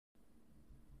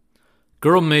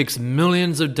Girl makes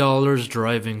millions of dollars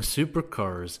driving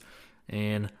supercars,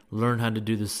 and learn how to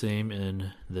do the same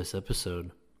in this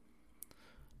episode.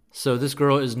 So this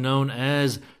girl is known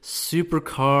as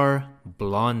Supercar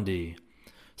Blondie.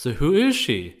 So who is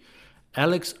she?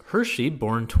 Alex Hershey,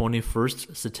 born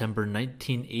 21st September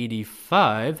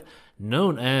 1985,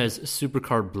 known as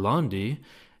Supercar Blondie,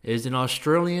 is an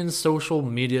Australian social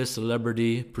media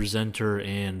celebrity, presenter,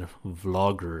 and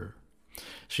vlogger.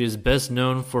 She is best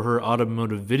known for her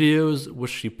automotive videos,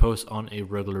 which she posts on a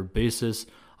regular basis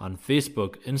on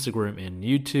Facebook, Instagram, and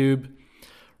YouTube.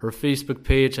 Her Facebook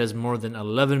page has more than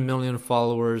 11 million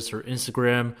followers, her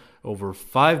Instagram over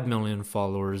 5 million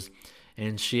followers,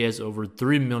 and she has over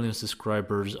 3 million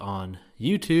subscribers on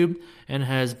YouTube and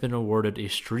has been awarded a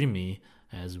Streamy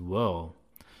as well.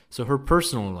 So her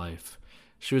personal life.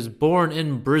 She was born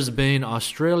in Brisbane,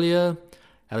 Australia.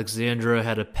 Alexandra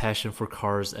had a passion for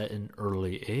cars at an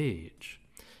early age.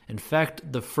 In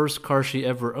fact, the first car she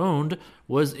ever owned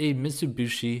was a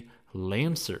Mitsubishi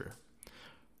Lancer.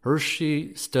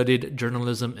 Hershey studied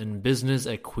journalism and business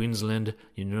at Queensland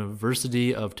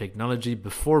University of Technology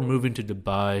before moving to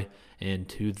Dubai in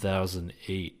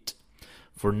 2008.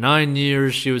 For 9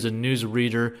 years, she was a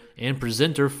newsreader and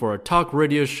presenter for a talk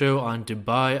radio show on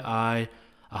Dubai Eye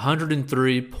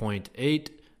 103.8,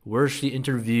 where she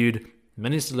interviewed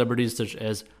many celebrities such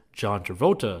as John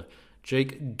Travolta,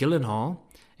 Jake Gyllenhaal,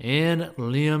 and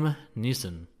Liam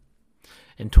Neeson.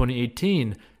 In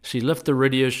 2018, she left the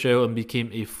radio show and became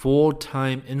a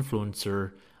full-time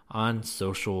influencer on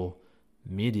social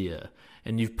media.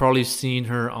 And you've probably seen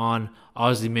her on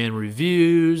Aussie Man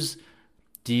Reviews,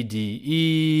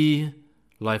 DDE,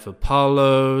 Life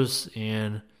Apollos,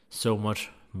 and so much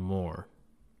more.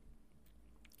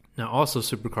 Now, also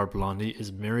Supercar Blondie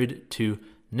is married to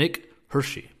Nick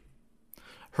Hershey.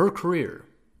 Her career.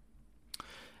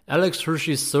 Alex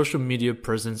Hershey's social media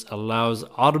presence allows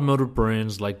automotive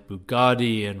brands like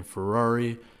Bugatti and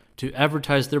Ferrari to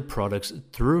advertise their products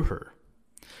through her.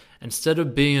 Instead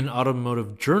of being an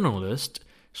automotive journalist,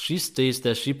 she states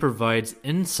that she provides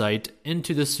insight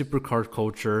into the supercar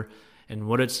culture and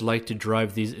what it's like to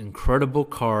drive these incredible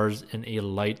cars in a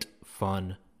light,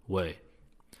 fun way.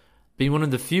 Being one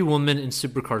of the few women in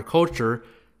supercar culture,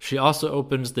 she also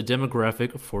opens the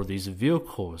demographic for these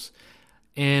vehicles.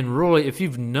 And really, if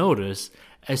you've noticed,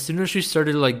 as soon as she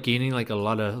started gaining a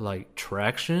lot of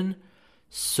traction,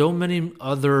 so many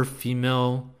other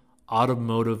female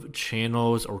automotive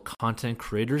channels or content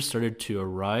creators started to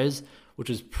arise, which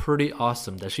is pretty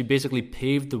awesome. That she basically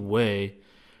paved the way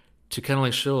to kind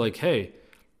of show hey,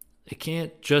 it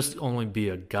can't just only be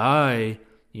a guy,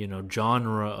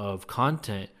 genre of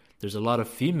content. There's a lot of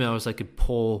females that could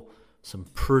pull some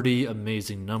pretty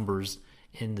amazing numbers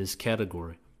in this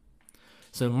category.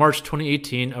 So in March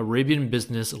 2018, Arabian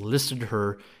Business listed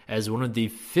her as one of the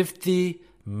 50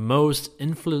 most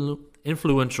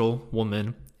influential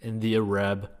women in the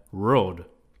Arab world.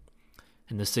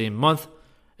 In the same month,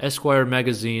 Esquire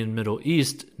magazine Middle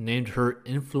East named her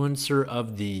Influencer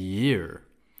of the Year.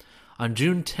 On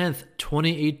June 10th,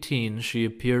 2018, she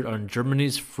appeared on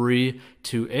Germany's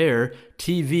free-to-air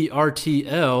TV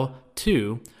RTL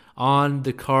 2 on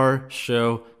the car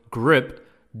show Grip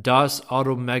Das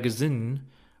Auto Magazine,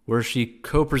 where she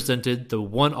co-presented the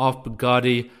one-off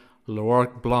Bugatti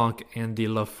L'Arc Blanc and the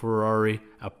LaFerrari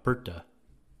Aperta.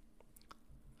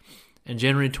 In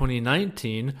January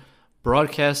 2019,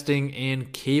 Broadcasting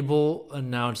and Cable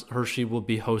announced Hershey will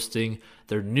be hosting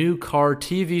their new car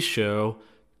TV show,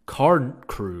 Car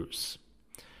Cruise.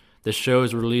 The show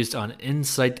is released on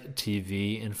Insight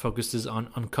TV and focuses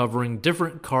on uncovering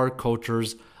different car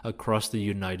cultures across the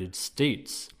United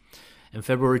States. In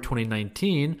February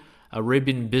 2019,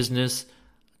 Arabian Business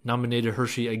nominated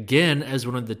Hershey again as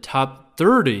one of the top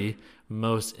 30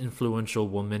 most influential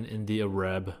women in the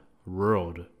Arab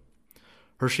world.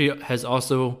 Hershey has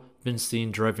also been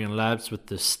seen driving laps with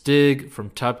the Stig from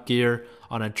Top Gear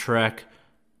on a track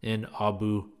in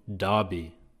Abu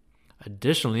Dhabi.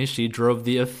 Additionally, she drove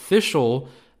the official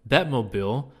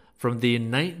Batmobile from the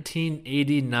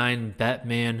 1989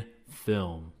 Batman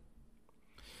film.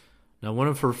 Now, one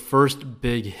of her first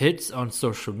big hits on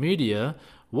social media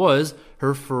was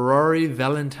her Ferrari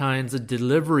Valentine's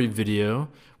delivery video,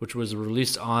 which was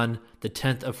released on the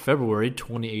 10th of February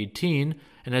 2018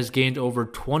 and has gained over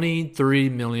 23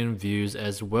 million views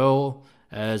as well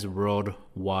as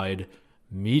worldwide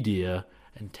media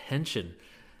attention.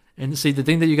 And see, the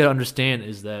thing that you got to understand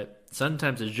is that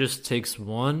sometimes it just takes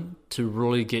one to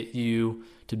really get you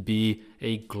to be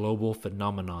a global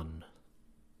phenomenon.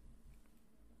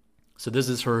 So this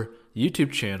is her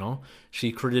YouTube channel.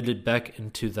 She created it back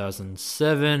in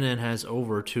 2007 and has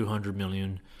over 200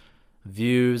 million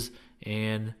views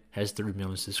and has 30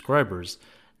 million subscribers.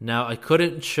 Now, I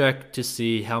couldn't check to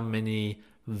see how many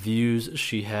views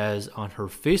she has on her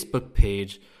Facebook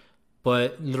page,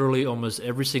 but literally almost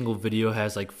every single video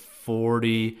has like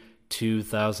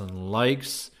 42,000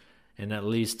 likes and at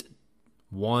least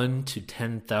 1 to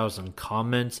 10,000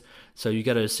 comments. So you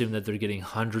got to assume that they're getting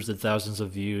hundreds of thousands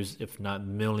of views, if not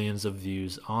millions of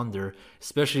views on there,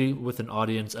 especially with an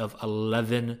audience of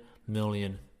 11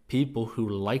 million people who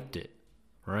liked it,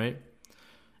 right?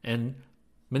 And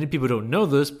many people don't know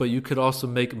this, but you could also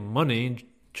make money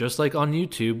just like on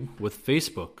YouTube with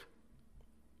Facebook.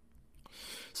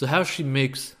 So how she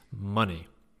makes money?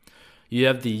 You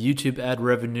have the YouTube ad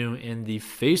revenue and the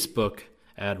Facebook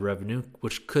ad revenue,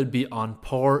 which could be on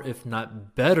par, if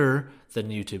not better, than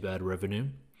YouTube ad revenue.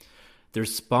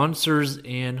 There's sponsors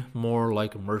and more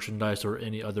like merchandise or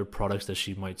any other products that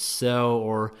she might sell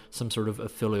or some sort of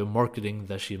affiliate marketing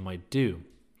that she might do.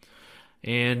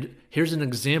 And here's an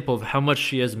example of how much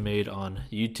she has made on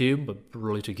YouTube, but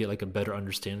really to get like a better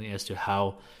understanding as to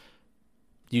how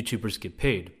YouTubers get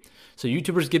paid. So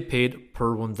YouTubers get paid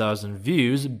per 1,000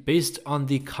 views based on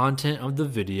the content of the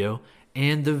video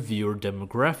and the viewer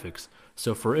demographics.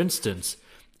 So for instance,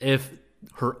 if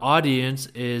her audience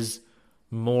is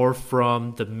more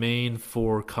from the main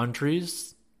 4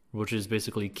 countries, which is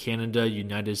basically Canada,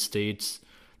 United States,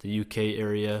 the UK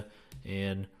area,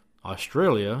 and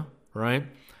Australia, right?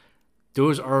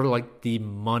 Those are like the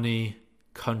money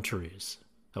countries,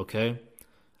 okay?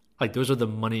 Like those are the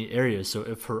money areas. So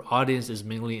if her audience is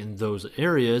mainly in those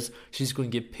areas, she's going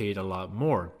to get paid a lot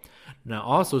more. Now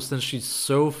also, since she's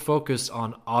so focused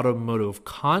on automotive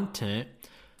content,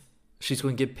 she's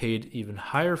going to get paid even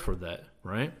higher for that,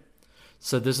 right?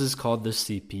 So this is called the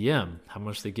CPM, how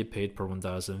much they get paid per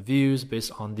 1,000 views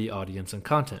based on the audience and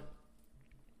content.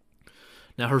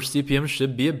 Now her CPM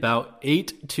should be about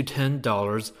 $8 to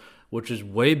 $10, which is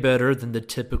way better than the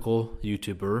typical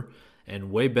YouTuber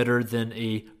and way better than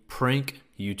a prank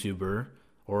YouTuber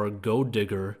or a gold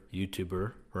digger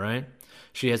YouTuber, right?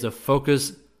 She has a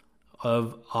focus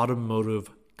of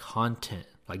automotive content,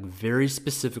 like very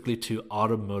specifically to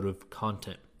automotive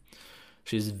content.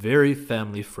 She's very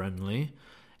family friendly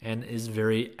and is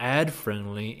very ad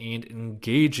friendly and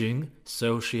engaging,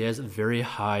 so she has very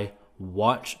high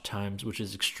watch times, which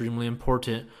is extremely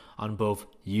important on both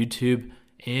YouTube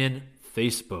and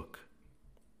Facebook.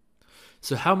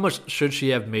 So how much should she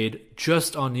have made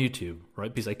just on YouTube,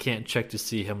 right? Because I can't check to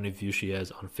see how many views she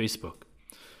has on Facebook.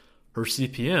 Her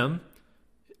CPM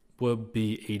will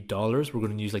be $8. We're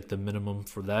going to use like the minimum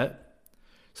for that.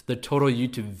 So the total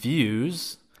YouTube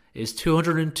views is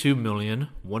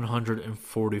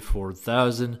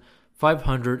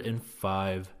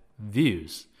 202,144,505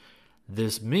 views.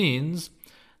 This means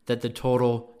that the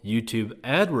total YouTube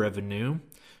ad revenue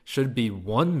should be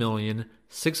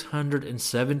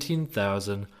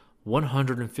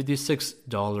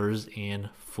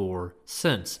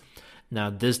 $1,617,156.04. Now,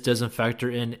 this doesn't factor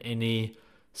in any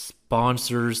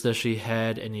sponsors that she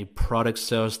had, any product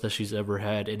sales that she's ever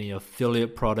had, any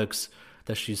affiliate products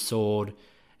that she sold,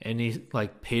 any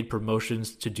like paid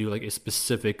promotions to do like a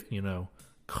specific,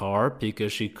 car,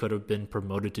 because she could have been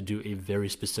promoted to do a very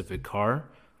specific car,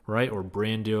 right? Or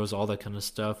brand deals, all that kind of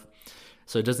stuff.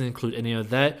 So it doesn't include any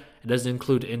of that. It doesn't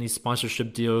include any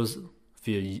sponsorship deals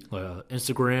via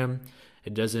Instagram.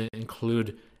 It doesn't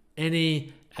include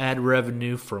any ad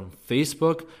revenue from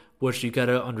Facebook, which you got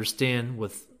to understand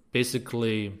with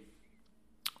basically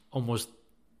almost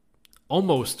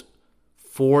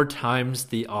 4 times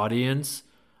the audience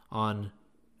on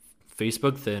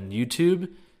Facebook than YouTube.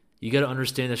 You got to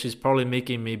understand that she's probably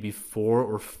making maybe she's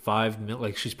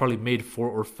probably made $4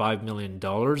 or $5 million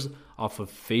off of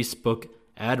Facebook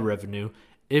ad revenue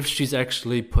if she's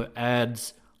actually put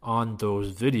ads on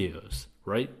those videos,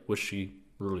 right? Which she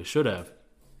really should have.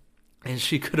 And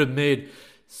she could have made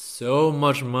so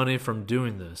much money from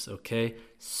doing this, okay?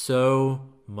 So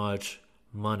much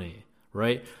money,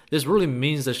 right? This really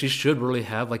means that she should really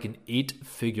have like an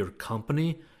 8-figure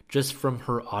company just from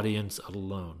her audience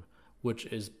alone, which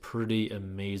is pretty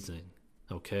amazing,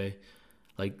 okay?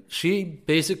 Like she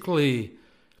basically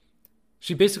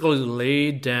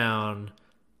laid down,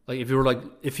 like if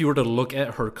you were to look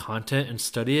at her content and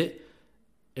study it,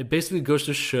 it basically goes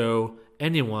to show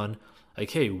anyone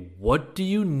like, hey, what do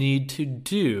you need to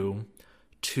do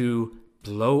to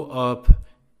blow up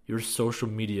your social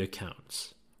media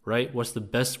accounts, right? What's the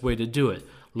best way to do it?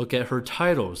 Look at her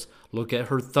titles, look at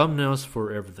her thumbnails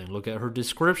for everything, look at her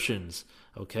descriptions,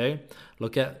 okay?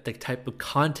 Look at the type of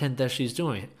content that she's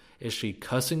doing. Is she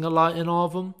cussing a lot in all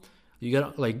of them? You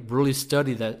gotta like really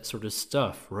study that sort of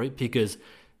stuff, right? Because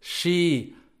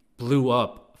she blew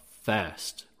up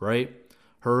fast, right?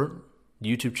 Her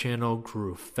YouTube channel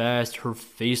grew fast. Her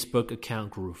Facebook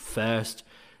account grew fast.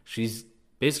 She's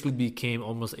basically became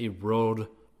almost a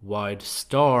worldwide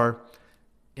star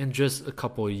in just a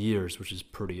couple of years, which is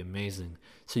pretty amazing.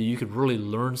 So you could really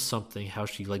learn something how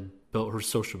she like built her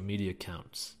social media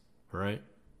accounts, right?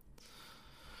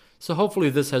 So hopefully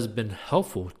this has been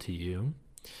helpful to you.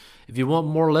 If you want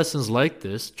more lessons like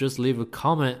this, just leave a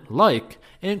comment, like,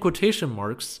 and quotation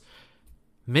marks,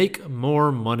 make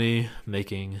more money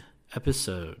making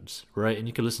episodes, right? And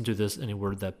you can listen to this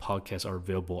anywhere that podcasts are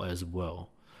available as well,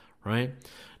 right?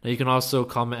 Now you can also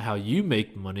comment how you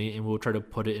make money, and we'll try to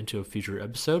put it into a future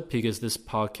episode, because this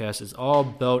podcast is all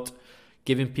about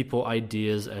giving people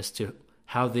ideas as to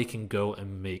how they can go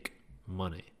and make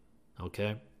money,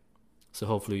 okay? So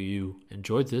hopefully you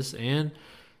enjoyed this, and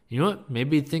you know what?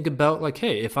 Maybe think about like,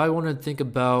 hey, if I want to think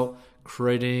about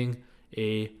creating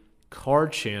a car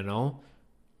channel,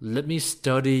 let me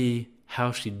study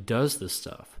how she does this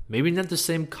stuff. Maybe not the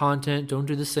same content, don't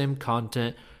do the same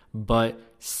content, but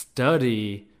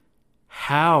study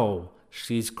how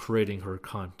she's creating her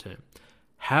content,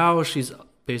 how she's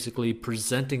basically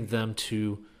presenting them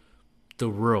to the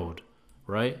world,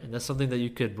 right? And that's something that you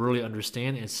could really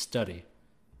understand and study.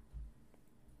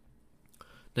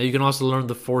 Now you can also learn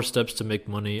the 4 steps to make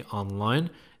money online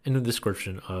in the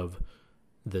description of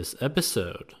this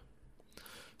episode.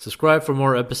 Subscribe for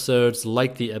more episodes,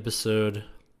 like the episode.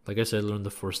 Like I said, learn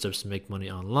the 4 steps to make money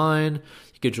online.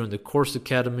 You can join the Course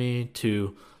Academy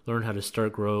to learn how to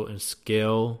start, grow, and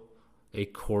scale a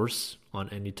course on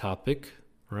any topic,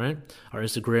 right? Our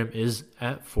Instagram is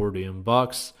at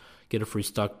 4DMBox. Get a free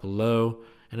stock below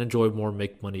and enjoy more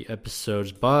Make Money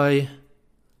episodes by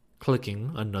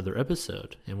clicking another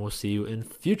episode. And we'll see you in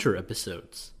future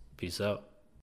episodes. Peace out.